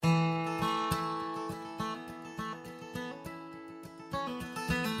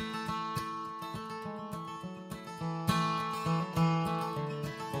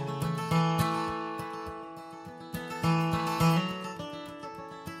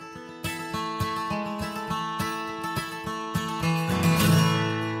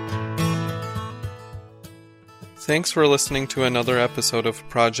Thanks for listening to another episode of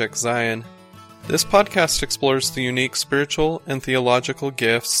Project Zion. This podcast explores the unique spiritual and theological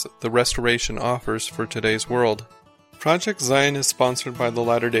gifts the Restoration offers for today's world. Project Zion is sponsored by the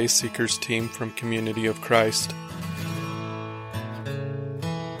Latter-day Seekers team from Community of Christ.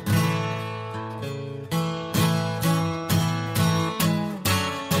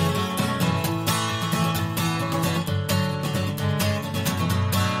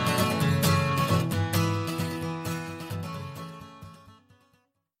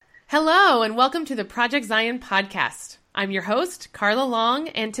 Hello, and welcome to the Project Zion podcast. I'm your host, Carla Long,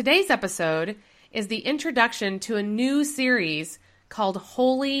 and today's episode is the introduction to a new series called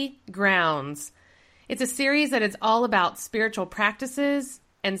Holy Grounds. It's a series that is all about spiritual practices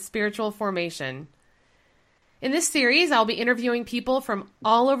and spiritual formation. In this series, I'll be interviewing people from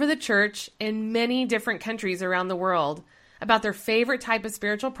all over the church in many different countries around the world about their favorite type of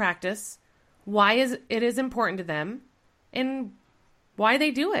spiritual practice, why it is important to them, and why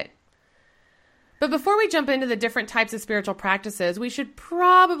they do it. But before we jump into the different types of spiritual practices, we should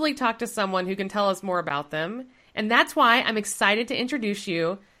probably talk to someone who can tell us more about them. And that's why I'm excited to introduce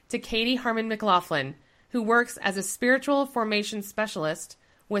you to Katie Harmon McLaughlin, who works as a spiritual formation specialist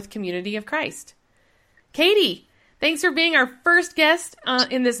with Community of Christ. Katie, thanks for being our first guest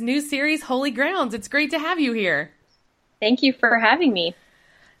in this new series, Holy Grounds. It's great to have you here. Thank you for having me.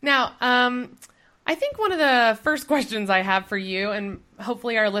 Now, I think one of the first questions I have for you, and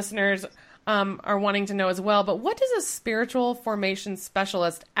hopefully our listeners are wanting to know as well, but what does a spiritual formation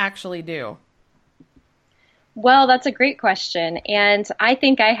specialist actually do? Well, that's a great question, and I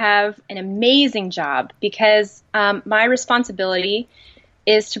think I have an amazing job because my responsibility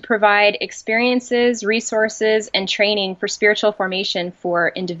is to provide experiences, resources, and training for spiritual formation for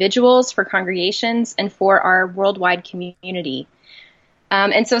individuals, for congregations, and for our worldwide community.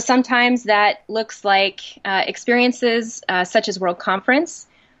 And so sometimes that looks like experiences such as World Conference,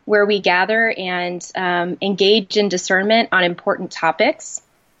 where we gather and engage in discernment on important topics.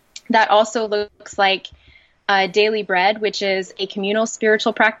 That also looks like Daily Bread, which is a communal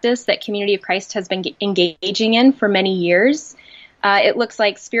spiritual practice that Community of Christ has been engaging in for many years. It looks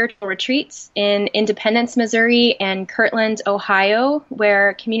like spiritual retreats in Independence, Missouri, and Kirtland, Ohio,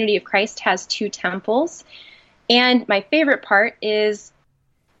 where Community of Christ has 2 temples. And my favorite part is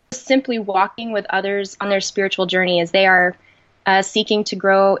simply walking with others on their spiritual journey as they are seeking to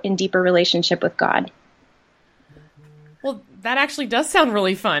grow in deeper relationship with God. Well, that actually does sound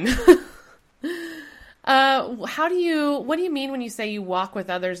really fun. What do you mean when you say you walk with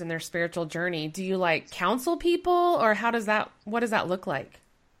others in their spiritual journey? Do you counsel people, or what does that look like?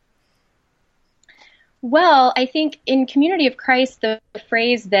 Well, I think in Community of Christ, the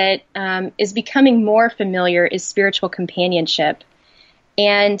phrase that is becoming more familiar is spiritual companionship.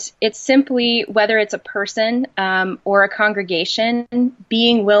 And it's simply, whether it's a person or a congregation,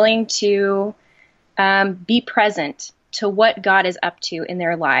 being willing to be present to what God is up to in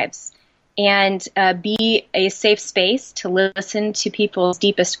their lives and be a safe space to listen to people's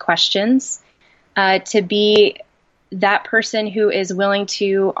deepest questions, to be that person who is willing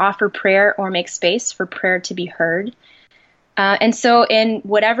to offer prayer or make space for prayer to be heard. And so in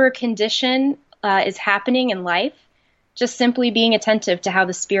whatever condition is happening in life, just simply being attentive to how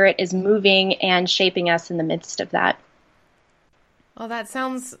the Spirit is moving and shaping us in the midst of that. Well, that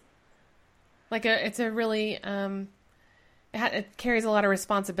sounds like it's a really, it carries a lot of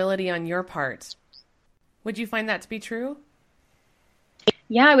responsibility on your part. Would you find that to be true?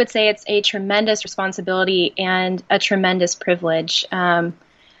 Yeah, I would say it's a tremendous responsibility and a tremendous privilege. I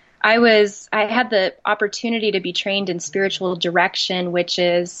had the opportunity to be trained in spiritual direction, which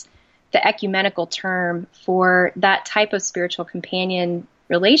is the ecumenical term for that type of spiritual companion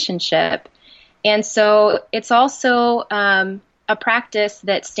relationship. And so it's also a practice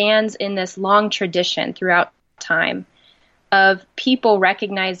that stands in this long tradition throughout time of people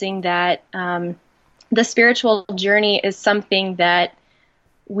recognizing that the spiritual journey is something that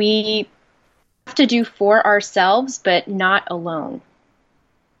we have to do for ourselves, but not alone.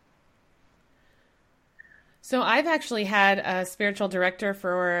 So I've actually had a spiritual director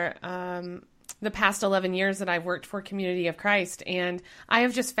for the past 11 years that I've worked for Community of Christ, and I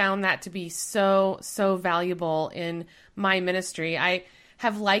have just found that to be so, so valuable in my ministry. I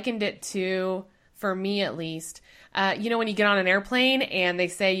have likened it to, for me at least, when you get on an airplane and they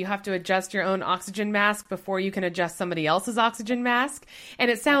say you have to adjust your own oxygen mask before you can adjust somebody else's oxygen mask,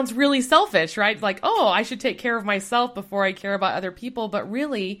 and it sounds really selfish, right? Like, oh, I should take care of myself before I care about other people, but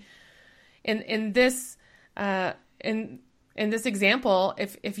really, in this example,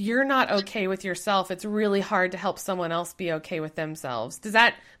 if you're not okay with yourself, it's really hard to help someone else be okay with themselves. Does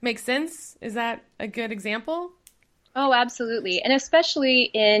that make sense? Is that a good example? Oh, absolutely. And especially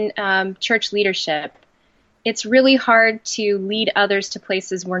in church leadership, it's really hard to lead others to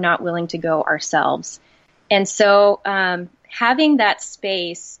places we're not willing to go ourselves. And so having that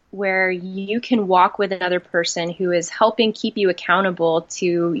space where you can walk with another person who is helping keep you accountable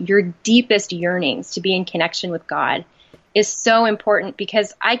to your deepest yearnings to be in connection with God is so important,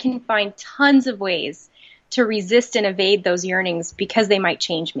 because I can find tons of ways to resist and evade those yearnings because they might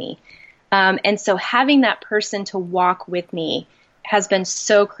change me. And so having that person to walk with me has been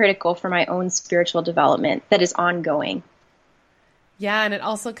so critical for my own spiritual development that is ongoing. Yeah, and it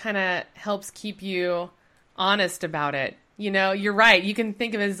also kind of helps keep you honest about it. You know, you're right. You can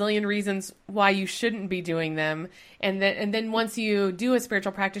think of a zillion reasons why you shouldn't be doing them. And then once you do a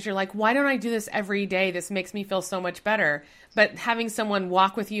spiritual practice, you're like, why don't I do this every day? This makes me feel so much better. But having someone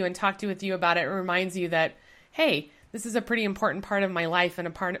walk with you and talk with you about it reminds you that, hey, this is a pretty important part of my life and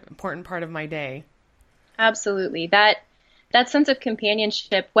important part of my day. Absolutely. That sense of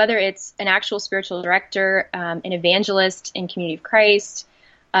companionship, whether it's an actual spiritual director, an evangelist in Community of Christ,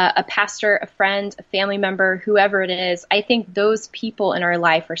 a pastor, a friend, a family member, whoever it is, I think those people in our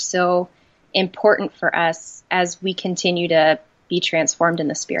life are so important for us as we continue to be transformed in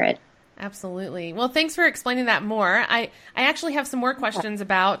the Spirit. Absolutely. Well, thanks for explaining that more. I actually have some more questions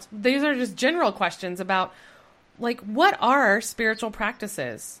about, these are just general questions about, like, what are spiritual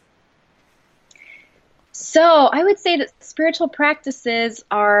practices? So I would say that spiritual practices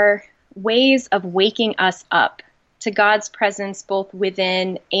are ways of waking us up to God's presence both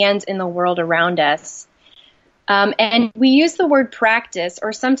within and in the world around us. And we use the word practice,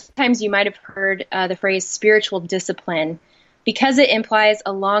 or sometimes you might have heard the phrase spiritual discipline, because it implies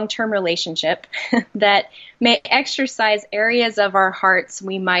a long-term relationship that may exercise areas of our hearts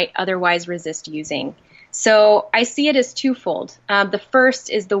we might otherwise resist using. So I see it as twofold. The first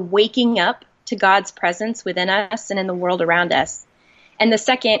is the waking up to God's presence within us and in the world around us. And the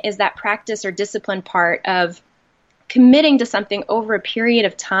second is that practice or discipline part of committing to something over a period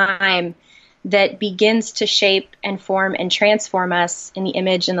of time that begins to shape and form and transform us in the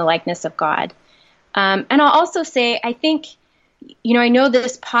image and the likeness of God. And I'll also say, I think, I know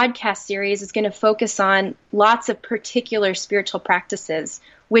this podcast series is going to focus on lots of particular spiritual practices,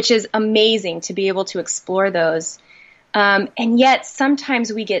 which is amazing to be able to explore those. And yet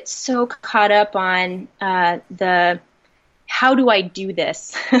sometimes we get so caught up on the how do I do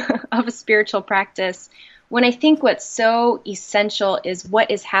this of a spiritual practice, when I think what's so essential is what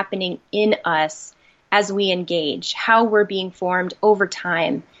is happening in us as we engage, how we're being formed over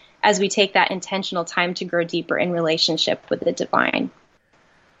time as we take that intentional time to grow deeper in relationship with the divine.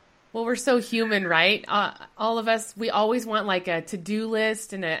 Well, we're so human, right? All of us, we always want like a to-do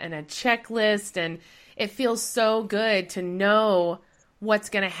list and a checklist, and it feels so good to know what's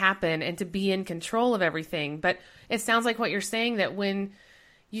going to happen and to be in control of everything. But it sounds like what you're saying, that when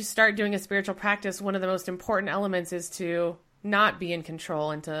you start doing a spiritual practice, one of the most important elements is to not be in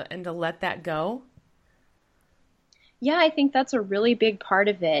control and to let that go. Yeah, I think that's a really big part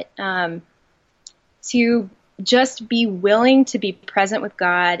of it. To just be willing to be present with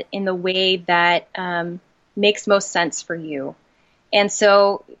God in the way that makes most sense for you. And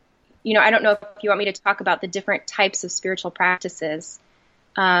so, I don't know if you want me to talk about the different types of spiritual practices,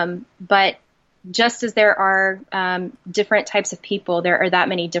 but just as there are different types of people, there are that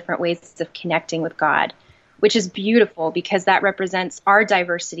many different ways of connecting with God, which is beautiful because that represents our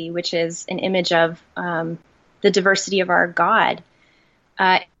diversity, which is an image of the diversity of our God.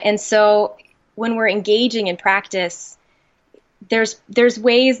 And so when we're engaging in practice, there's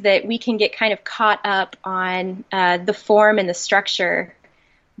ways that we can get kind of caught up on the form and the structure,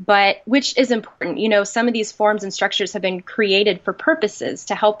 but which is important. Some of these forms and structures have been created for purposes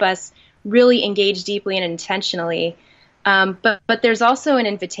to help us really engage deeply and intentionally. But there's also an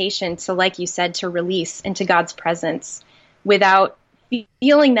invitation to, like you said, to release into God's presence without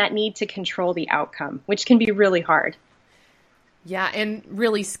feeling that need to control the outcome, which can be really hard. Yeah, and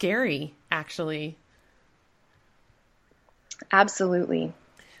really scary, actually. Absolutely.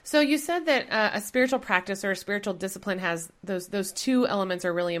 So you said that a spiritual practice or a spiritual discipline has those two elements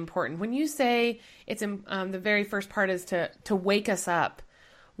are really important. When you say it's the very first part is to wake us up,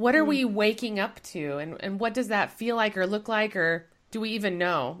 what are we waking up to, and what does that feel like or look like, or do we even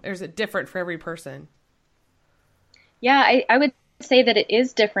know? Or is it different for every person? Yeah, I would say that it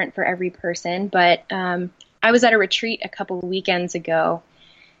is different for every person, but I was at a retreat a couple of weekends ago,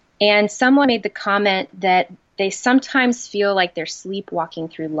 and someone made the comment that they sometimes feel like they're sleepwalking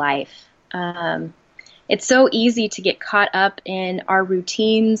through life. It's so easy to get caught up in our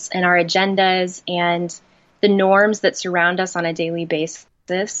routines and our agendas and the norms that surround us on a daily basis.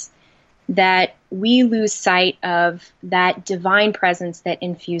 that we lose sight of that divine presence that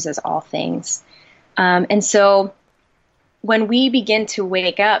infuses all things. And so when we begin to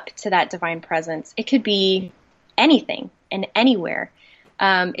wake up to that divine presence, it could be anything and anywhere.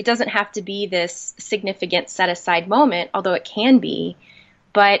 It doesn't have to be this significant set-aside moment, although it can be,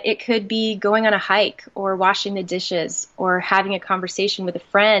 but it could be going on a hike or washing the dishes or having a conversation with a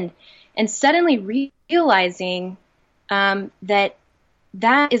friend and suddenly realizing that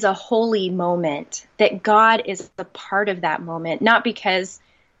is a holy moment, that God is a part of that moment, not because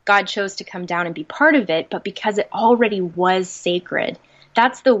God chose to come down and be part of it, but because it already was sacred.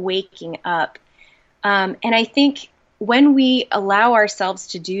 That's the waking up. And I think when we allow ourselves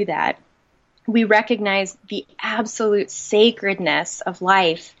to do that, we recognize the absolute sacredness of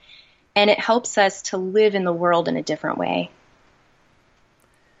life, and it helps us to live in the world in a different way.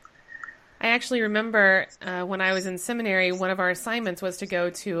 I actually remember when I was in seminary, one of our assignments was to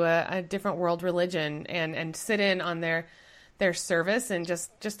go to a different world religion and sit in on their service and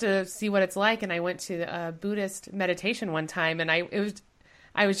just to see what it's like. And I went to a Buddhist meditation one time, and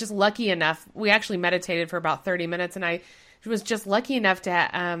I was just lucky enough. We actually meditated for about 30 minutes, and I was just lucky enough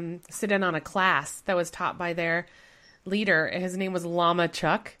to sit in on a class that was taught by their leader. His name was Lama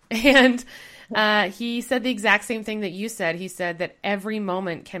Chuck, and he said the exact same thing that you said. He said that every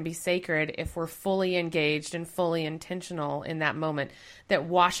moment can be sacred if we're fully engaged and fully intentional in that moment. That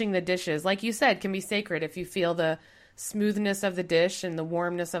washing the dishes, like you said, can be sacred if you feel the smoothness of the dish and the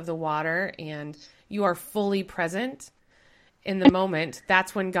warmness of the water, and you are fully present in the moment.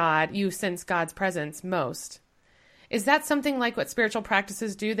 That's when you sense God's presence most. Is that something like what spiritual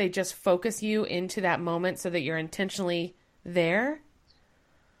practices do? They just focus you into that moment so that you're intentionally there?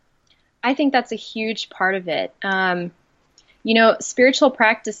 I think that's a huge part of it. Spiritual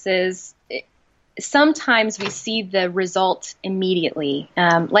practices, sometimes we see the result immediately,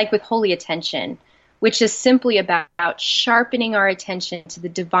 like with holy attention, which is simply about sharpening our attention to the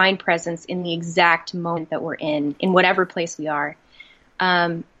divine presence in the exact moment that we're in whatever place we are.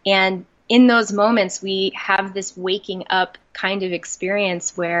 And in those moments, we have this waking up kind of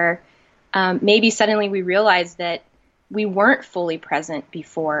experience where maybe suddenly we realize that we weren't fully present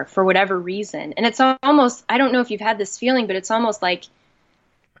before for whatever reason. And it's almost, I don't know if you've had this feeling, but it's almost like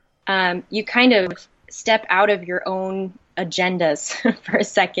you kind of step out of your own agendas for a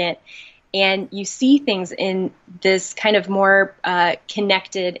second, and you see things in this kind of more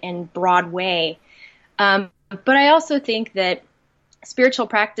connected and broad way. But I also think that spiritual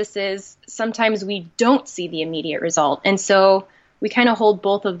practices, sometimes we don't see the immediate result. And so we kind of hold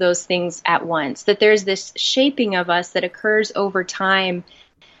both of those things at once, that there's this shaping of us that occurs over time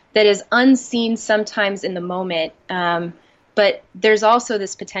that is unseen sometimes in the moment. But there's also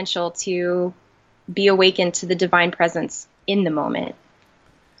this potential to be awakened to the divine presence in the moment.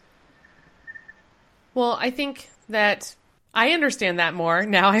 Well, I think that I understand that more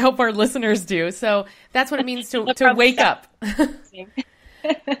now. I hope our listeners do. So that's what it means to wake up.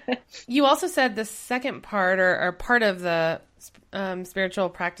 You also said the second part or part of the spiritual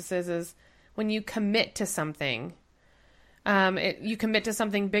practices is when you commit to something. You commit to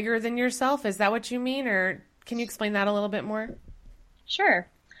something bigger than yourself. Is that what you mean? Or can you explain that a little bit more? Sure.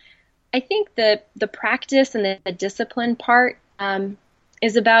 I think the practice and the discipline part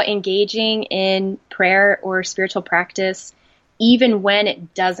is about engaging in prayer or spiritual practice even when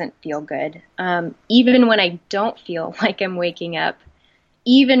it doesn't feel good, even when I don't feel like I'm waking up,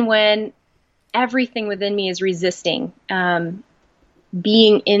 even when everything within me is resisting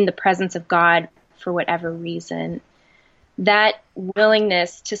being in the presence of God for whatever reason. That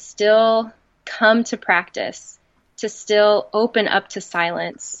willingness to still come to practice, to still open up to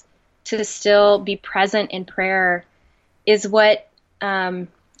silence, to still be present in prayer is what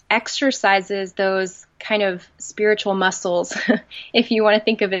exercises those kind of spiritual muscles, if you want to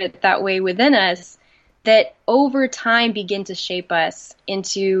think of it that way, within us, that over time begin to shape us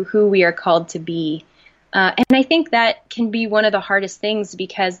into who we are called to be. And I think that can be one of the hardest things,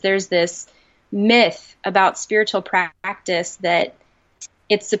 because there's this myth about spiritual practice that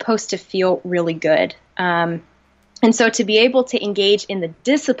it's supposed to feel really good. And so to be able to engage in the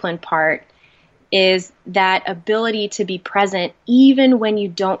discipline part is that ability to be present even when you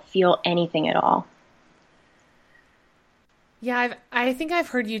don't feel anything at all. Yeah, I think I've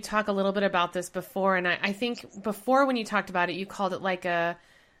heard you talk a little bit about this before, and I think before when you talked about it, you called it like a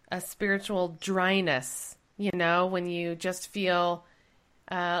spiritual dryness, when you just feel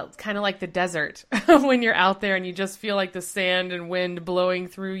kind of like the desert when you're out there and you just feel like the sand and wind blowing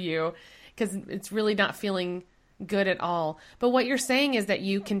through you because it's really not feeling good at all. But what you're saying is that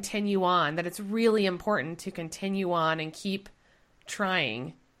you continue on, that it's really important to continue on and keep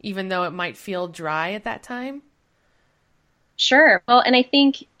trying, even though it might feel dry at that time? Sure. Well, and I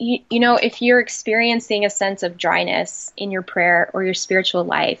think, if you're experiencing a sense of dryness in your prayer or your spiritual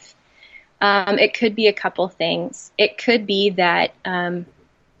life, it could be a couple things. It could be that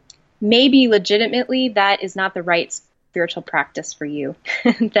maybe legitimately that is not the right spiritual practice for you,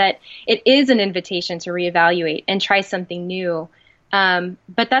 that it is an invitation to reevaluate and try something new.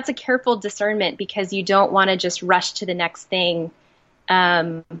 But that's a careful discernment because you don't want to just rush to the next thing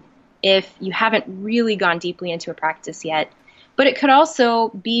if you haven't really gone deeply into a practice yet. But it could also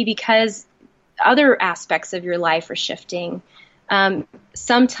be because other aspects of your life are shifting.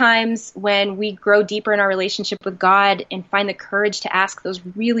 Sometimes when we grow deeper in our relationship with God and find the courage to ask those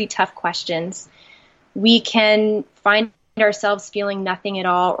really tough questions, we can find ourselves feeling nothing at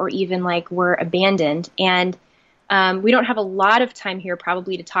all or even like we're abandoned. And we don't have a lot of time here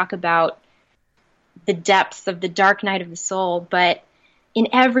probably to talk about the depths of the dark night of the soul, but in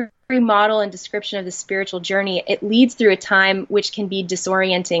every model and description of the spiritual journey, it leads through a time which can be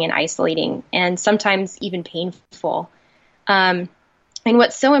disorienting and isolating and sometimes even painful. And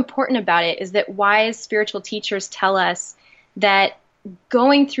what's so important about it is that wise spiritual teachers tell us that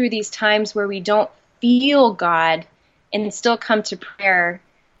going through these times where we don't feel God and still come to prayer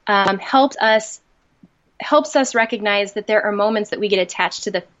helps us recognize that there are moments that we get attached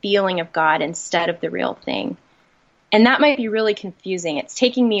to the feeling of God instead of the real thing. And that might be really confusing. It's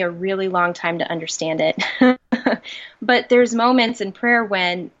taking me a really long time to understand it. But there's moments in prayer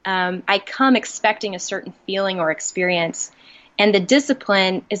when I come expecting a certain feeling or experience. And the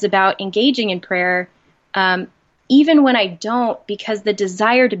discipline is about engaging in prayer even when I don't, because the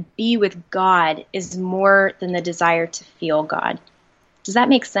desire to be with God is more than the desire to feel God. Does that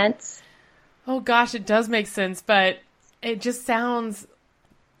make sense? Oh gosh, it does make sense, but it just sounds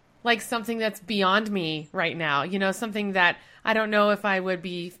like something that's beyond me right now. Something that I don't know if I would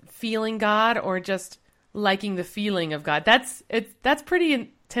be feeling God or just liking the feeling of God. That's pretty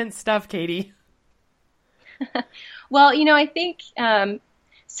intense stuff, Katie. Well, I think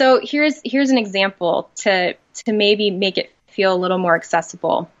so. Here's an example to maybe make it feel a little more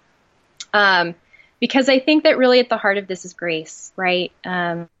accessible, because I think that really at the heart of this is grace, right?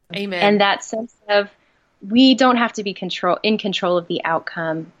 Amen. And that sense of we don't have to be in control of the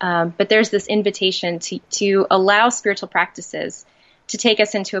outcome, but there's this invitation to allow spiritual practices to take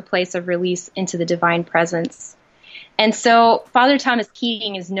us into a place of release into the divine presence. And so Father Thomas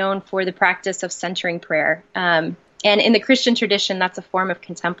Keating is known for the practice of centering prayer. And in the Christian tradition, that's a form of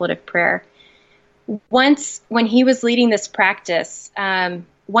contemplative prayer. Once, when he was leading this practice,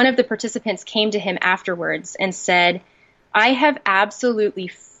 one of the participants came to him afterwards and said, "I have absolutely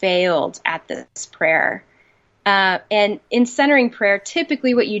failed at this prayer." And in centering prayer,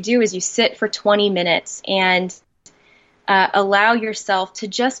 typically what you do is you sit for 20 minutes and allow yourself to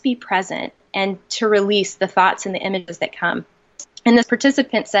just be present and to release the thoughts and the images that come. And this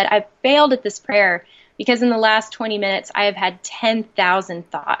participant said, "I've failed at this prayer because in the last 20 minutes I have had 10,000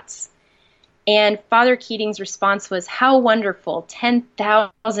 thoughts." And Father Keating's response was, "How wonderful,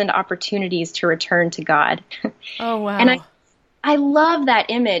 10,000 opportunities to return to God." Oh, wow. And I love that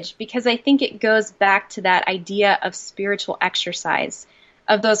image because I think it goes back to that idea of spiritual exercise,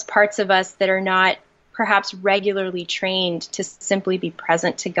 of those parts of us that are not perhaps regularly trained to simply be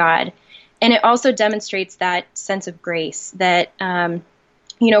present to God. And it also demonstrates that sense of grace that,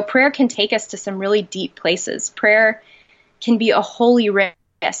 prayer can take us to some really deep places. Prayer can be a holy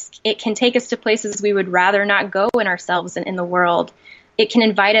risk. It can take us to places we would rather not go in ourselves and in the world. It can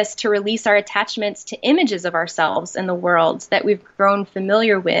invite us to release our attachments to images of ourselves and the world that we've grown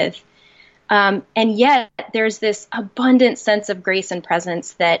familiar with. And yet there's this abundant sense of grace and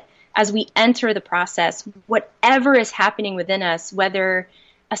presence that as we enter the process, whatever is happening within us, whether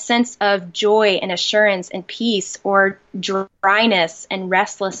a sense of joy and assurance and peace or dryness and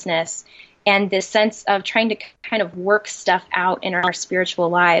restlessness and this sense of trying to kind of work stuff out in our spiritual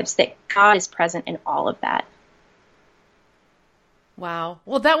lives, that God is present in all of that. Wow.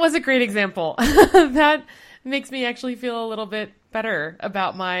 Well, that was a great example. That makes me actually feel a little bit better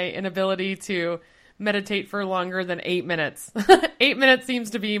about my inability to meditate for longer than 8 minutes. 8 minutes seems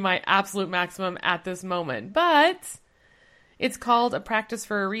to be my absolute maximum at this moment, but it's called a practice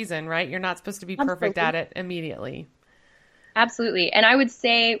for a reason, right? You're not supposed to be perfect at it immediately. Absolutely. And I would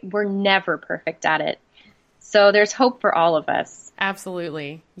say we're never perfect at it. So there's hope for all of us.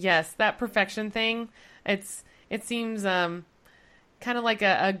 Absolutely. Yes. That perfection thing, it seems, kind of like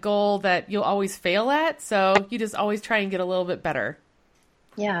a goal that you'll always fail at. So you just always try and get a little bit better.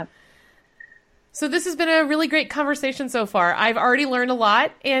 Yeah. So this has been a really great conversation so far. I've already learned a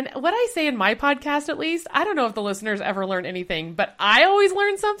lot. And what I say in my podcast, at least, I don't know if the listeners ever learn anything, but I always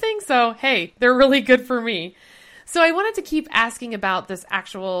learn something. So, hey, they're really good for me. So I wanted to keep asking about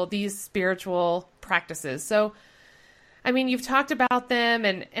these spiritual practices. So, I mean, you've talked about them,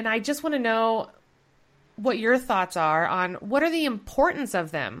 and I just want to know what your thoughts are on what are the importance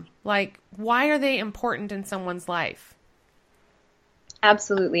of them? Like, why are they important in someone's life?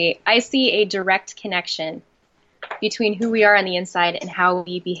 Absolutely. I see a direct connection between who we are on the inside and how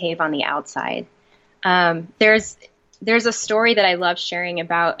we behave on the outside. There's a story that I love sharing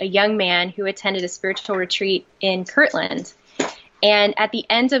about a young man who attended a spiritual retreat in Kirtland. And at the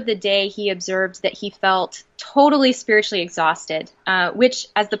end of the day, he observed that he felt totally spiritually exhausted, which,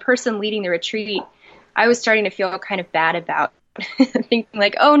 as the person leading the retreat, I was starting to feel kind of bad about, thinking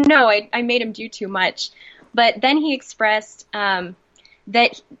like, oh no, I made him do too much. But then he expressed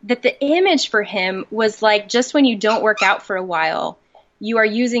that the image for him was like just when you don't work out for a while, you are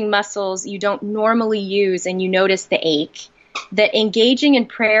using muscles you don't normally use and you notice the ache. That engaging in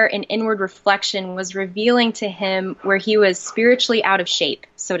prayer and inward reflection was revealing to him where he was spiritually out of shape,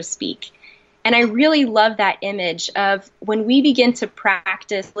 so to speak. And I really love that image of when we begin to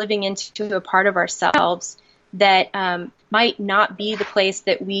practice living into a part of ourselves that might not be the place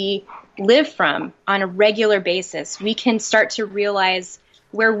that we live from on a regular basis, we can start to realize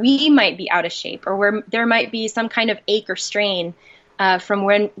where we might be out of shape or where there might be some kind of ache or strain from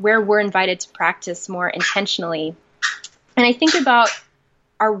where we're invited to practice more intentionally. And I think about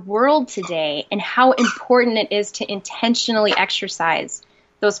our world today and how important it is to intentionally exercise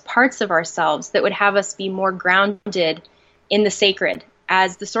those parts of ourselves that would have us be more grounded in the sacred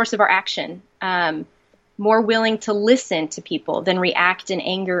as the source of our action, more willing to listen to people than react in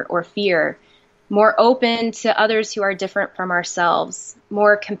anger or fear, more open to others who are different from ourselves,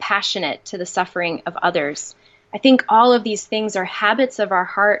 more compassionate to the suffering of others. I think all of these things are habits of our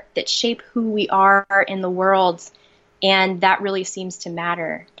heart that shape who we are in the world, and that really seems to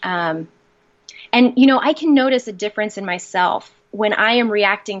matter. And, I can notice a difference in myself when I am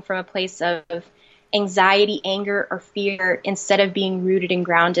reacting from a place of anxiety, anger, or fear instead of being rooted and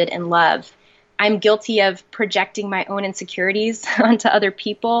grounded in love. I'm guilty of projecting my own insecurities onto other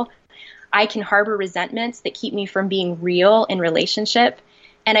people. I can harbor resentments that keep me from being real in relationship.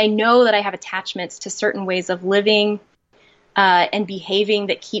 And I know that I have attachments to certain ways of living and behaving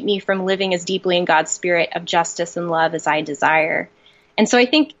that keep me from living as deeply in God's spirit of justice and love as I desire. And so I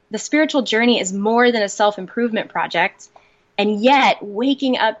think the spiritual journey is more than a self-improvement project. And yet,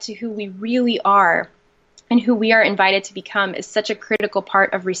 waking up to who we really are and who we are invited to become is such a critical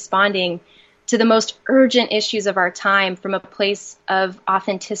part of responding to the most urgent issues of our time from a place of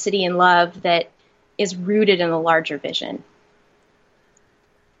authenticity and love that is rooted in a larger vision.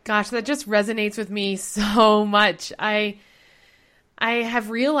 Gosh, that just resonates with me so much. I have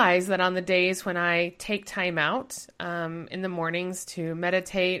realized that on the days when I take time out in the mornings to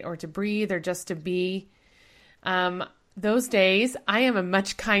meditate or to breathe or just to be, those days I am a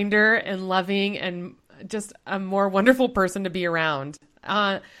much kinder and loving and just a more wonderful person to be around.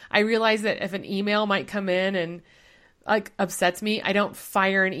 I realize that if an email might come in and upsets me, I don't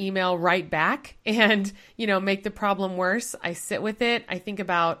fire an email right back and, make the problem worse. I sit with it. I think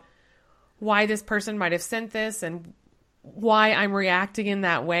about why this person might have sent this and why I'm reacting in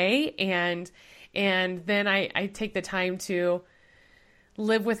that way. And then I take the time to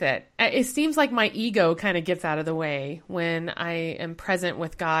live with it. It seems like my ego kind of gets out of the way when I am present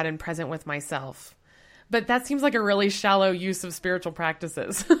with God and present with myself. But that seems like a really shallow use of spiritual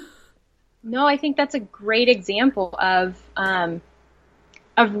practices. No, I think that's a great example of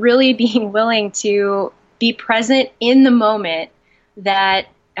really being willing to be present in the moment that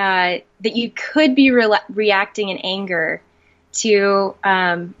you could be reacting in anger to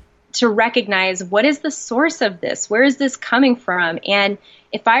recognize what is the source of this? Where is this coming from? And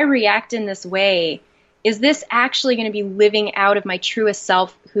if I react in this way, is this actually going to be living out of my truest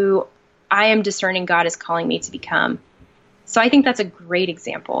self, who I am discerning God is calling me to become? So I think that's a great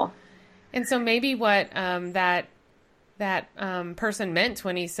example. And so maybe what that person meant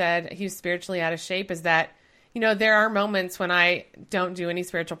when he said he was spiritually out of shape is that, there are moments when I don't do any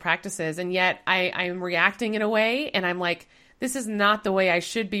spiritual practices, and yet I'm reacting in a way, and I'm like, this is not the way I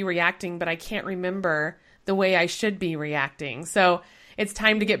should be reacting, but I can't remember the way I should be reacting. So it's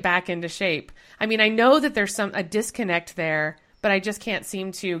time to get back into shape. I mean, I know that there's a disconnect there, but I just can't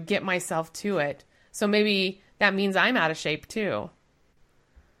seem to get myself to it. So maybe that means I'm out of shape too.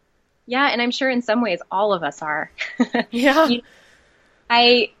 Yeah, and I'm sure in some ways all of us are. Yeah.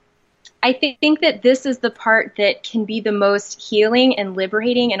 I think that this is the part that can be the most healing and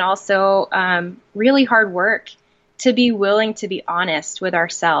liberating, and also really hard work, to be willing to be honest with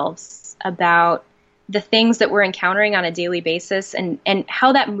ourselves about the things that we're encountering on a daily basis, and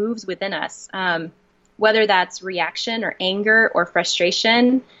how that moves within us, whether that's reaction or anger or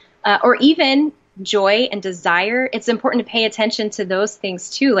frustration, or even joy and desire. It's important to pay attention to those things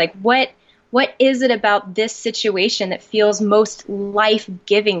too. Like, what is it about this situation that feels most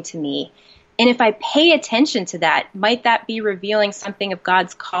life-giving to me? And if I pay attention to that, might that be revealing something of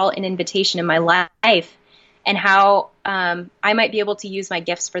God's call and invitation in my life, and how I might be able to use my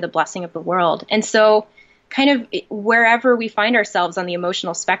gifts for the blessing of the world? And so kind of wherever we find ourselves on the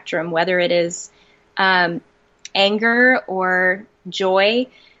emotional spectrum, whether it is anger or joy,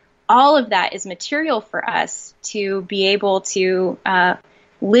 all of that is material for us to be able to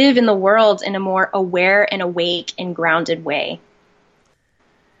live in the world in a more aware and awake and grounded way.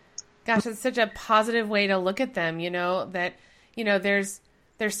 Gosh, it's such a positive way to look at them, that,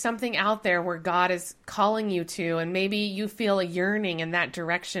 there's something out there where God is calling you to, and maybe you feel a yearning in that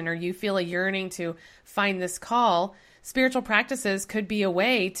direction, or you feel a yearning to find this call. Spiritual practices could be a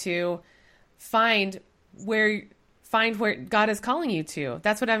way to find where God is calling you to.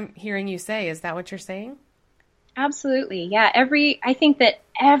 That's what I'm hearing you say. Is that what you're saying? Absolutely. Yeah. I think that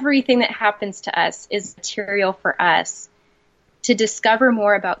everything that happens to us is material for us to discover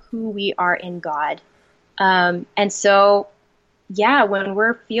more about who we are in God. And so, yeah, when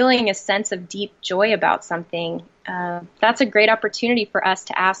we're feeling a sense of deep joy about something, that's a great opportunity for us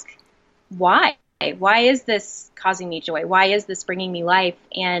to ask, why? Why is this causing me joy? Why is this bringing me life?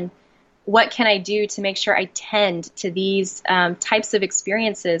 And what can I do to make sure I tend to these types of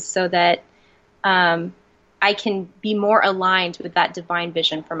experiences so that I can be more aligned with that divine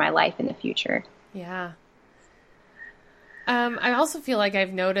vision for my life in the future? Yeah. I also feel like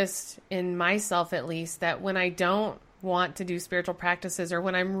I've noticed in myself, at least, that when I don't want to do spiritual practices, or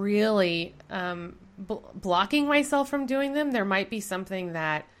when I'm really blocking myself from doing them, there might be something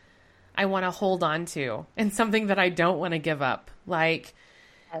that I want to hold on to, and something that I don't want to give up, like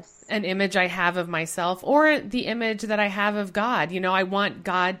an image I have of myself, or the image that I have of God. I want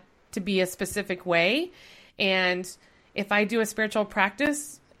God to be a specific way. And if I do a spiritual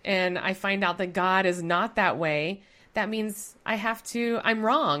practice and I find out that God is not that way, that means I'm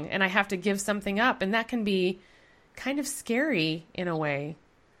wrong, and I have to give something up. And that can be kind of scary in a way.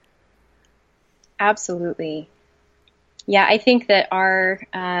 Absolutely. Yeah, I think that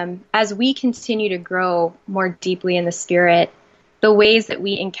as we continue to grow more deeply in the Spirit, the ways that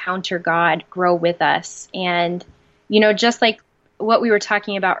we encounter God grow with us. And, just like what we were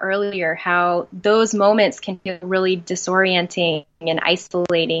talking about earlier, how those moments can feel really disorienting and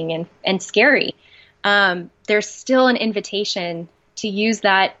isolating and scary. There's still an invitation to use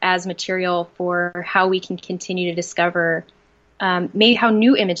that as material for how we can continue to discover maybe how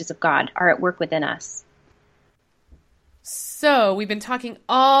new images of God are at work within us. So we've been talking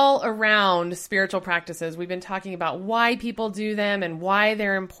all around spiritual practices. We've been talking about why people do them and why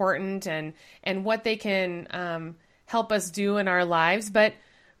they're important, and what they can help us do in our lives. But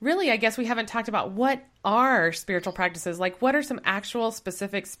really, I guess we haven't talked about what are spiritual practices. Like, what are some actual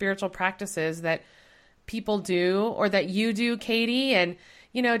specific spiritual practices that people do, or that you do, Katie? And,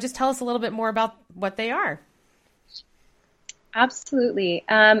 just tell us a little bit more about what they are. Absolutely.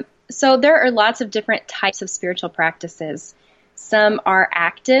 So there are lots of different types of spiritual practices. Some are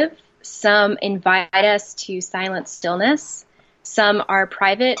active, some invite us to silent stillness, some are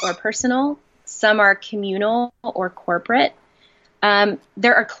private or personal, some are communal or corporate.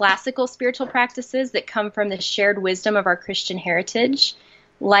 There are classical spiritual practices that come from the shared wisdom of our Christian heritage,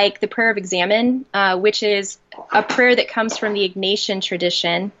 like the prayer of Examen, which is a prayer that comes from the Ignatian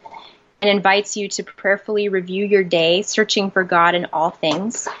tradition and invites you to prayerfully review your day, searching for God in all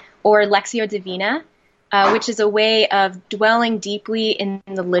things, or Lectio Divina, which is a way of dwelling deeply in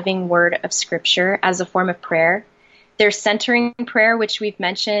the living word of Scripture as a form of prayer. There's centering prayer, which we've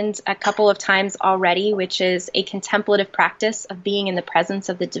mentioned a couple of times already, which is a contemplative practice of being in the presence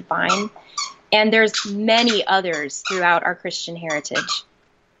of the divine. And there's many others throughout our Christian heritage.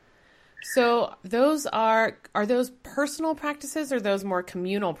 So those are those personal practices, or those more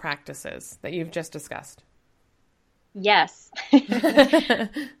communal practices that you've just discussed? Yes.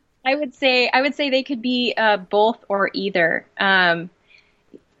 I would say they could be both or either. I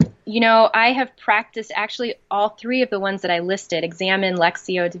have practiced actually all three of the ones that I listed: Examen,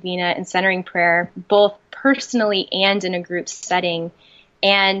 Lectio Divina, and centering prayer, both personally and in a group setting,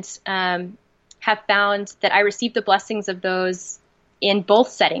 and have found that I receive the blessings of those in both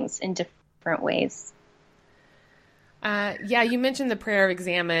settings in different ways. Yeah, you mentioned the prayer of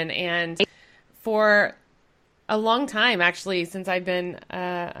examine, and for a long time, actually, since I've been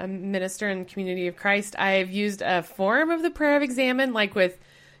a minister in the Community of Christ, I've used a form of the prayer of examine, like with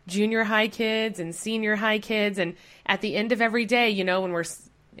junior high kids and senior high kids. And at the end of every day, when we're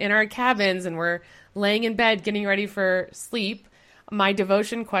in our cabins and we're laying in bed getting ready for sleep, my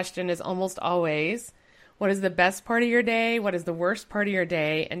devotion question is almost always, what is the best part of your day? What is the worst part of your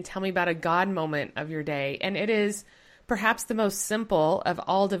day? And tell me about a God moment of your day. And it is perhaps the most simple of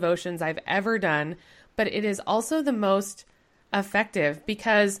all devotions I've ever done, but it is also the most effective,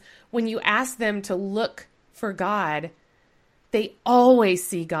 because when you ask them to look for God, they always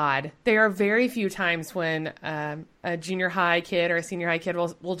see God. There are very few times when a junior high kid or a senior high kid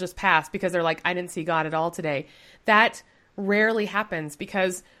will just pass because they're like, I didn't see God at all today. That rarely happens,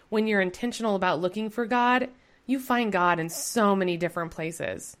 because when you're intentional about looking for God, you find God in so many different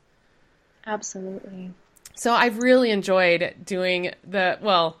places. Absolutely. So I've really enjoyed doing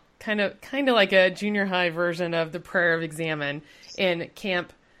kind of like a junior high version of the prayer of examine in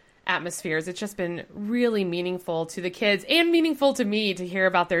camp atmospheres. It's just been really meaningful to the kids and meaningful to me to hear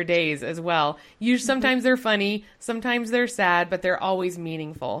about their days as well. Sometimes they're funny, sometimes they're sad, but they're always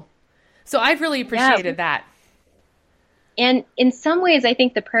meaningful. So I've really appreciated that. And in some ways, I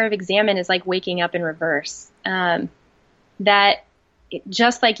think the prayer of examine is like waking up in reverse.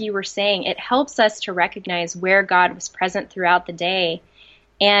 Just like you were saying, it helps us to recognize where God was present throughout the day.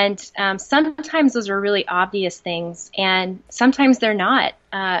 And sometimes those are really obvious things, and sometimes they're not.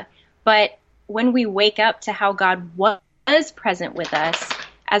 But when we wake up to how God was present with us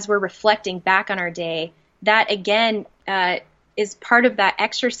as we're reflecting back on our day, that again is part of that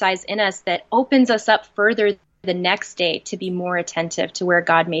exercise in us that opens us up further the next day to be more attentive to where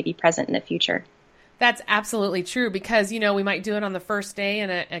God may be present in the future. That's absolutely true, because, we might do it on the first day,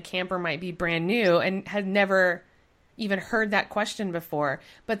 and a camper might be brand new and had never even heard that question before.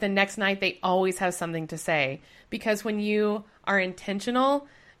 But the next night, they always have something to say, because when you are intentional,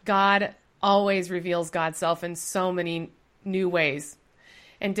 God always reveals God's self in so many new ways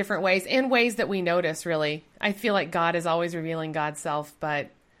and different ways, and ways that we notice, really. I feel like God is always revealing God's self, but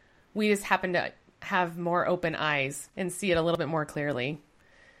we just happen to have more open eyes and see it a little bit more clearly.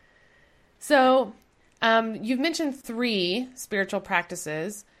 So you've mentioned 3 spiritual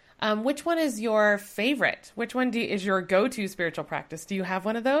practices. Which one is your favorite? Which one is your go-to spiritual practice? Do you have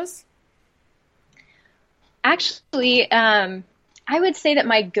one of those? Actually, I would say that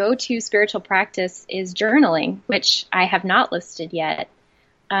my go-to spiritual practice is journaling, which I have not listed yet.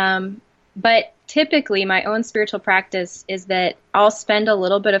 But typically my own spiritual practice is that I'll spend a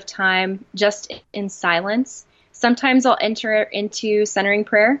little bit of time just in silence. Sometimes I'll enter into centering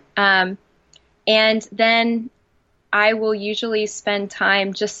prayer. And then I will usually spend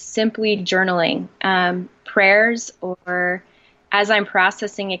time just simply journaling prayers, or as I'm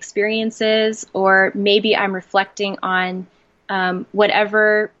processing experiences, or maybe I'm reflecting on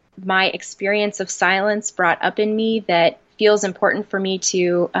whatever my experience of silence brought up in me that feels important for me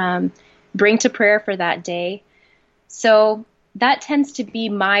to bring to prayer for that day. So that tends to be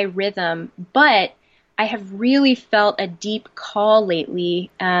my rhythm, but I have really felt a deep call lately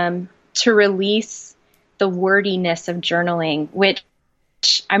to release the wordiness of journaling, which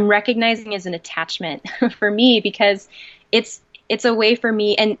I'm recognizing as an attachment for me, because it's a way for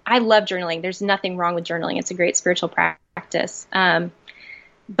me, and I love journaling. There's nothing wrong with journaling. It's a great spiritual practice.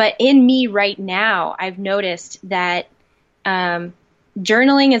 But in me right now, I've noticed that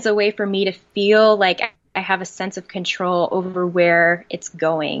journaling is a way for me to feel like I have a sense of control over where it's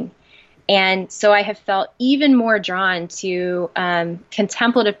going. And so I have felt even more drawn to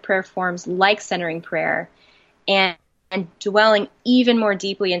contemplative prayer forms like centering prayer, and dwelling even more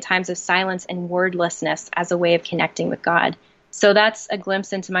deeply in times of silence and wordlessness as a way of connecting with God. So that's a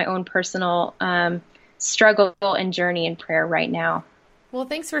glimpse into my own personal struggle and journey in prayer right now. Well,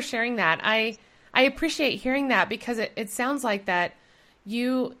 thanks for sharing that. I appreciate hearing that, because it sounds like that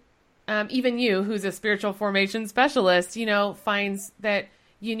you, even you, who's a spiritual formation specialist, finds that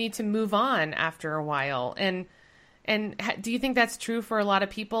you need to move on after a while. And do you think that's true for a lot of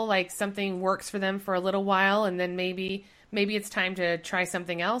people? Like something works for them for a little while, and then maybe it's time to try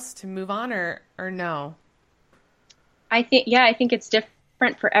something else to move on, or no? I think it's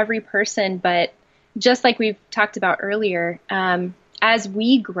different for every person, but just like we've talked about earlier, as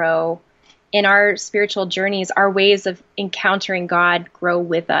we grow in our spiritual journeys, our ways of encountering God grow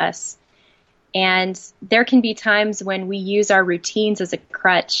with us. And there can be times when we use our routines as a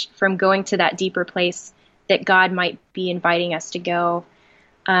crutch from going to that deeper place that God might be inviting us to go.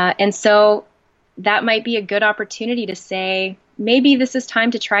 And so that might be a good opportunity to say, maybe this is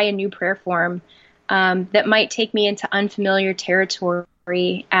time to try a new prayer form. that might take me into unfamiliar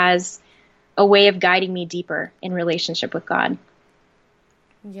territory as a way of guiding me deeper in relationship with God.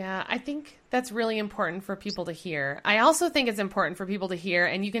 Yeah, I think that's really important for people to hear. I also think it's important for people to hear,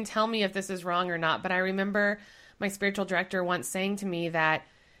 and you can tell me if this is wrong or not, but I remember my spiritual director once saying to me that,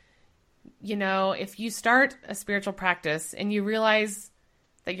 you know, if you start a spiritual practice and you realize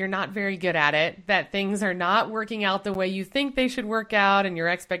that you're not very good at it, that things are not working out the way you think they should work out and your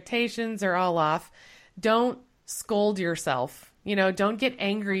expectations are all off, don't scold yourself. You know, don't get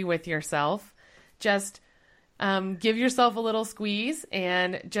angry with yourself. Just give yourself a little squeeze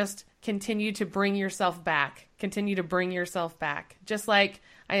and just continue to bring yourself back. Continue to bring yourself back. Just like,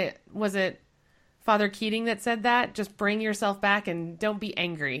 was it Father Keating that said that? Just bring yourself back and don't be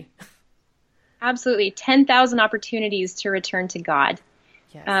angry. Absolutely. 10,000 opportunities to return to God.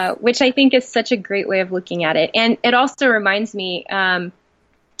 Yes. Which I think is such a great way of looking at it. And it also reminds me,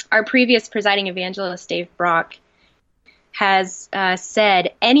 our previous presiding evangelist, Dave Brock, has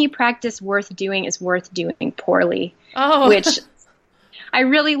said, any practice worth doing is worth doing poorly, which I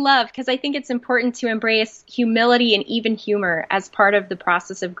really love, because I think it's important to embrace humility and even humor as part of the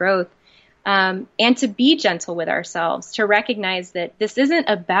process of growth, and to be gentle with ourselves, to recognize that this isn't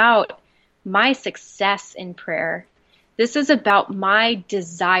about my success in prayer. This is about my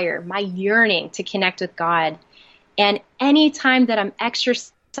desire, my yearning to connect with God. And any time that I'm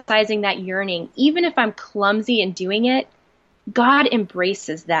exercising that yearning, even if I'm clumsy in doing it, God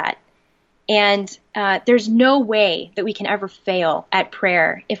embraces that. And there's no way that we can ever fail at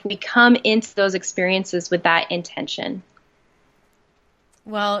prayer if we come into those experiences with that intention.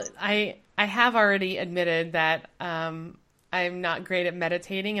 Well, I have already admitted that I'm not great at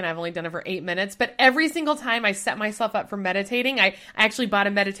meditating, and I've only done it for 8 minutes. But every single time I set myself up for meditating, I actually bought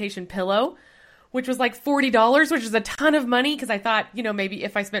a meditation pillow, which was like $40, which is a ton of money, because I thought, you know, maybe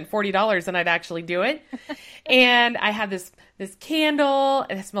if I spent $40, then I'd actually do it. And I have this candle,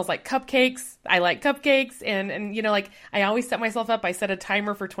 and it smells like cupcakes. I like cupcakes. And you know, like, I always set myself up. I set a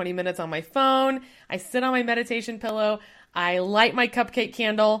timer for 20 minutes on my phone. I sit on my meditation pillow. I light my cupcake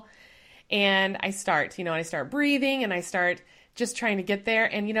candle. And I start breathing, and I start just trying to get there.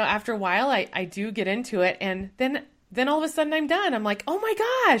 And, you know, after a while, I do get into it. And then all of a sudden I'm done. I'm like, oh my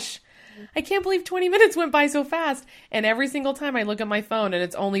gosh, I can't believe 20 minutes went by so fast. And every single time I look at my phone and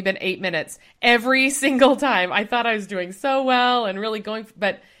it's only been 8 minutes. Every single time. I thought I was doing so well and really going,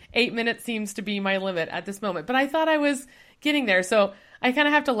 but 8 minutes seems to be my limit at this moment. But I thought I was getting there. So I kind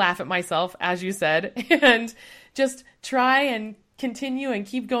of have to laugh at myself, as you said, and just try and continue and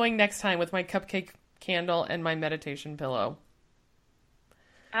keep going next time with my cupcake candle and my meditation pillow.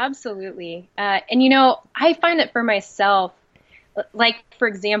 Absolutely. And, you know, I find that for myself, like, for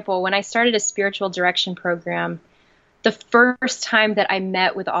example, when I started a spiritual direction program, the first time that I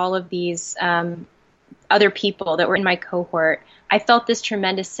met with all of these other people that were in my cohort, I felt this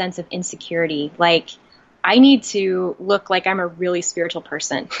tremendous sense of insecurity. Like, I need to look like I'm a really spiritual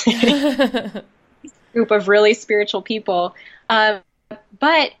person. Group of really spiritual people.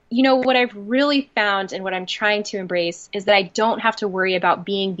 But, you know, what I've really found and what I'm trying to embrace is that I don't have to worry about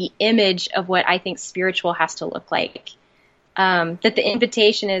being the image of what I think spiritual has to look like. That the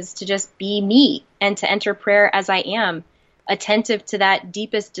invitation is to just be me and to enter prayer as I am, attentive to that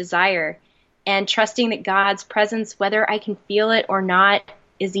deepest desire and trusting that God's presence, whether I can feel it or not,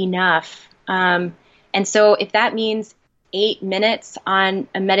 is enough. And so if that means 8 minutes on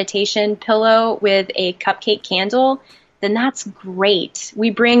a meditation pillow with a cupcake candle, then that's great.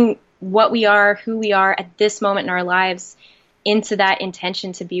 We bring what we are, who we are at this moment in our lives into that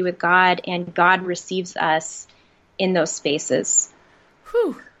intention to be with God, and God receives us in those spaces.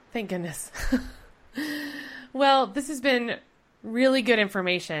 Whew, thank goodness. Well, this has been really good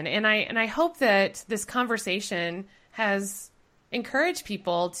information, and I hope that this conversation has encouraged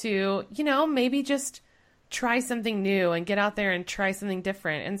people to, you know, maybe just try something new and get out there and try something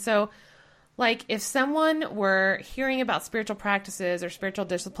different. And so, like, if someone were hearing about spiritual practices or spiritual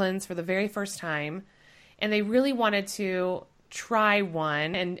disciplines for the very first time, and they really wanted to try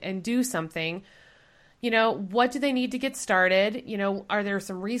one and do something, you know, what do they need to get started? You know, are there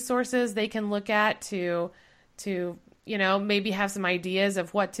some resources they can look at to you know, maybe have some ideas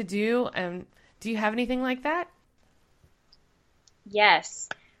of what to do? Do you have anything like that? Yes.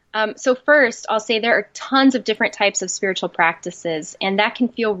 So first, I'll say there are tons of different types of spiritual practices, and that can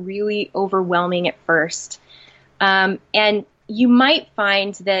feel really overwhelming at first. And you might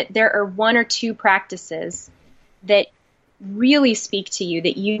find that there are one or two practices that really speak to you,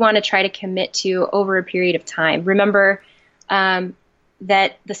 that you want to try to commit to over a period of time. Remember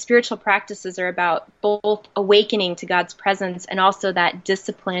that the spiritual practices are about both awakening to God's presence and also that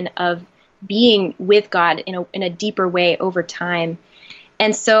discipline of being with God in a deeper way over time.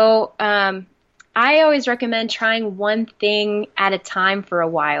 And so I always recommend trying one thing at a time for a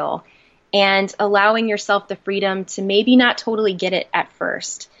while and allowing yourself the freedom to maybe not totally get it at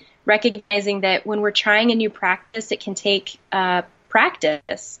first, recognizing that when we're trying a new practice, it can take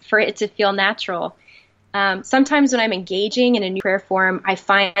practice for it to feel natural. Sometimes when I'm engaging in a new prayer form, I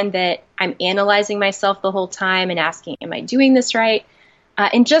find that I'm analyzing myself the whole time and asking, am I doing this right?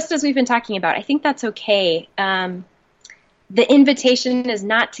 And just as we've been talking about, I think that's okay. The invitation is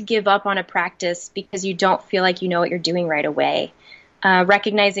not to give up on a practice because you don't feel like you know what you're doing right away.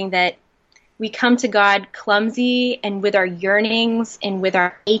 Recognizing that we come to God clumsy and with our yearnings and with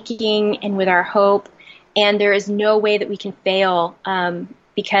our aching and with our hope, and there is no way that we can fail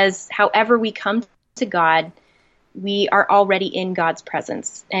because however we come to God, we are already in God's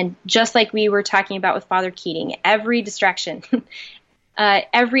presence. And just like we were talking about with Father Keating, every distraction,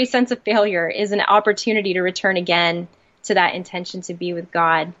 every sense of failure is an opportunity to return again to that intention to be with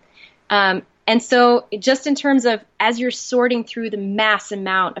God. And so just in terms of as you're sorting through the mass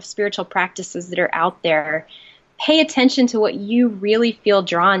amount of spiritual practices that are out there, pay attention to what you really feel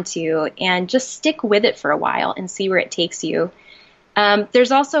drawn to and just stick with it for a while and see where it takes you.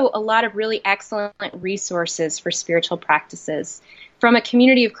 There's also a lot of really excellent resources for spiritual practices. From a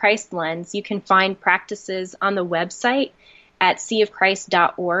Community of Christ lens, you can find practices on the website at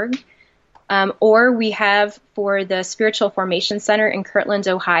seaofchrist.org. Or we have for the Spiritual Formation Center in Kirtland,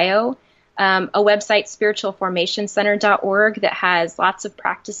 Ohio, a website, spiritualformationcenter.org, that has lots of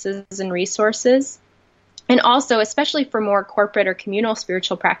practices and resources. And also, especially for more corporate or communal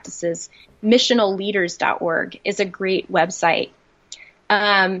spiritual practices, missionalleaders.org is a great website.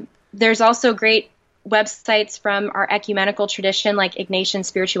 There's also great websites from our ecumenical tradition like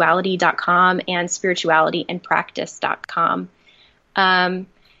ignatianspirituality.com and spiritualityandpractice.com.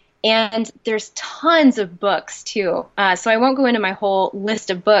 And there's tons of books, too. So I won't go into my whole list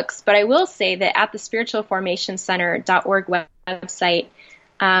of books, but I will say that at the spiritualformationcenter.org website,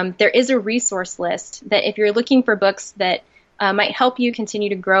 there is a resource list that if you're looking for books that might help you continue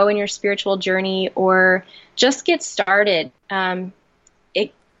to grow in your spiritual journey or just get started,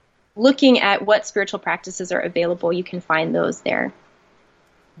 looking at what spiritual practices are available, you can find those there.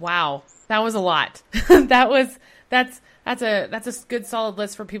 Wow, that was a lot. That's a good solid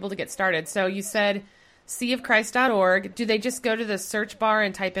list for people to get started. So you said seaofchrist.org. Do they just go to the search bar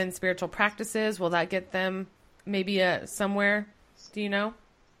and type in spiritual practices? Will that get them maybe somewhere? Do you know?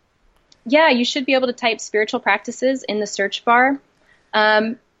 Yeah, you should be able to type spiritual practices in the search bar.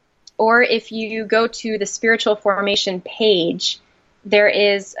 Or if you go to the spiritual formation page, there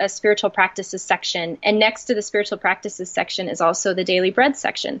is a spiritual practices section. And next to the spiritual practices section is also the daily bread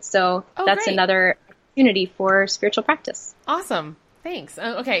section. So that's great. Another opportunity for spiritual practice. Awesome. Thanks.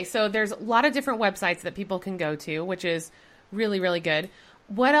 Okay, so there's a lot of different websites that people can go to, which is really, really good.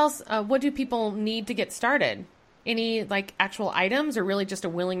 What else, what do people need to get started? Any like actual items or really just a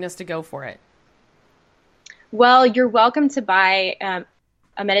willingness to go for it? Well, you're welcome to buy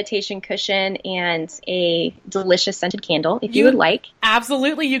a meditation cushion and a delicious scented candle if you would like.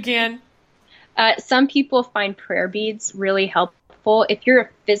 Absolutely, you can. Some people find prayer beads really helpful. If you're a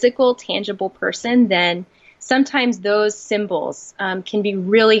physical, tangible person, then sometimes those symbols can be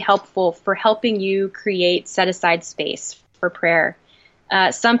really helpful for helping you create set-aside space for prayer.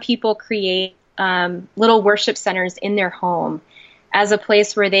 Some people create little worship centers in their home as a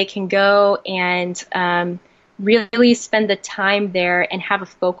place where they can go and really spend the time there and have a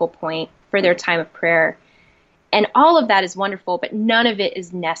focal point for their time of prayer. And all of that is wonderful, but none of it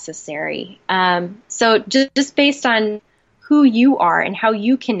is necessary. So just based on who you are and how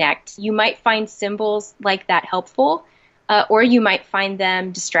you connect, you might find symbols like that helpful, or you might find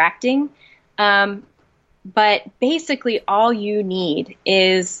them distracting. But basically all you need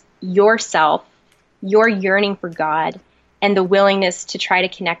is yourself, your yearning for God, and the willingness to try to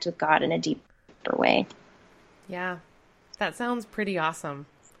connect with God in a deeper way. Yeah, that sounds pretty awesome.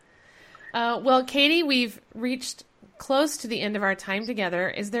 Well, Katie, we've reached close to the end of our time together.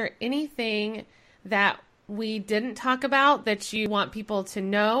 Is there anything that we didn't talk about that you want people to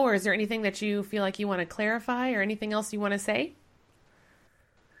know, or is there anything that you feel like you want to clarify, or anything else you want to say?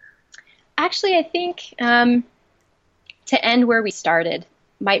 Actually, I think to end where we started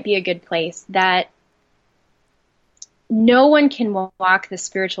might be a good place, that no one can walk the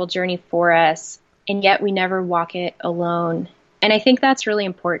spiritual journey for us, and yet we never walk it alone. And I think that's really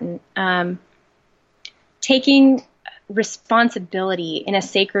important. Taking responsibility in a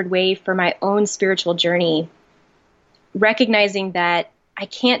sacred way for my own spiritual journey, recognizing that I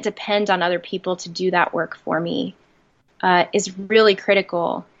can't depend on other people to do that work for me, is really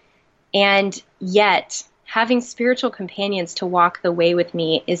critical. And yet, having spiritual companions to walk the way with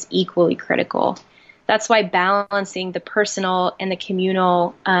me is equally critical. That's why balancing the personal and the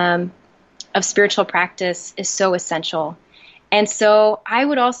communal of spiritual practice is so essential. And so I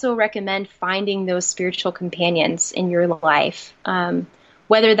would also recommend finding those spiritual companions in your life,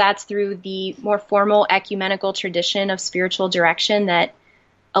 whether that's through the more formal ecumenical tradition of spiritual direction that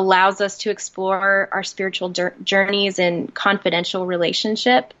allows us to explore our spiritual journeys in confidential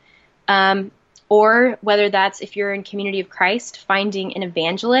relationship, or whether that's, if you're in Community of Christ, finding an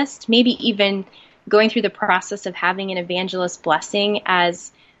evangelist, maybe even going through the process of having an evangelist blessing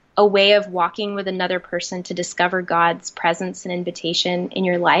as a way of walking with another person to discover God's presence and invitation in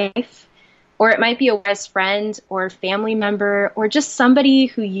your life. Or it might be a best friend or family member or just somebody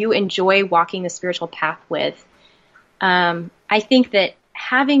who you enjoy walking the spiritual path with. I think that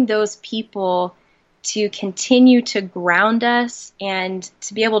having those people to continue to ground us and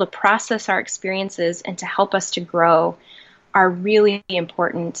to be able to process our experiences and to help us to grow are really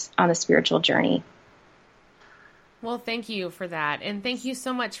important on the spiritual journey. Well, thank you for that. And thank you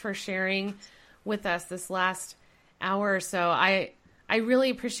so much for sharing with us this last hour or so. I really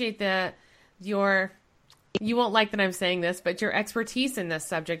appreciate you won't like that I'm saying this, but your expertise in this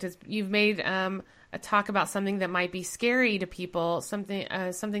subject. You've made a talk about something that might be scary to people, something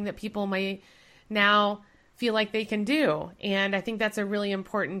that people may now feel like they can do. And I think that's a really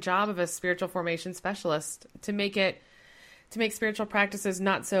important job of a spiritual formation specialist, to make spiritual practices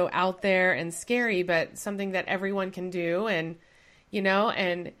not so out there and scary, but something that everyone can do, and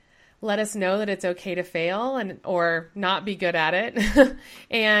let us know that it's okay to fail or not be good at it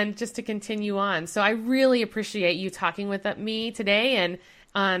and just to continue on. So I really appreciate you talking with me today and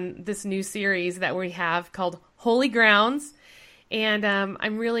on this new series that we have called Holy Grounds. And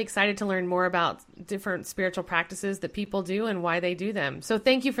I'm really excited to learn more about different spiritual practices that people do and why they do them. So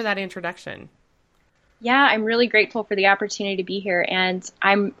thank you for that introduction. Yeah, I'm really grateful for the opportunity to be here, and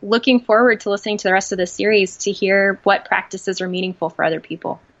I'm looking forward to listening to the rest of the series to hear what practices are meaningful for other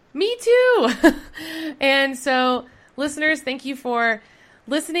people. Me too. And so, listeners, thank you for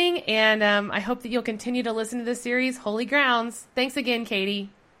listening, and I hope that you'll continue to listen to this series, Holy Grounds. Thanks again,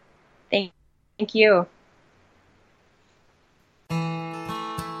 Katie. Thank you.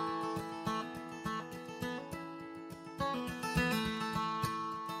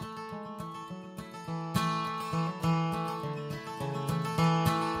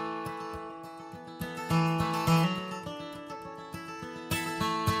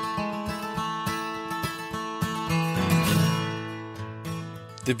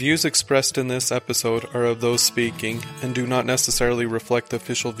 The views expressed in this episode are of those speaking and do not necessarily reflect the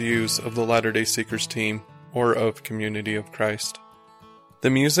official views of the Latter-day Seekers team or of Community of Christ. The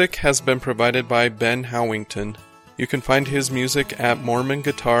music has been provided by Ben Howington. You can find his music at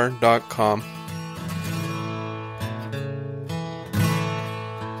mormonguitar.com.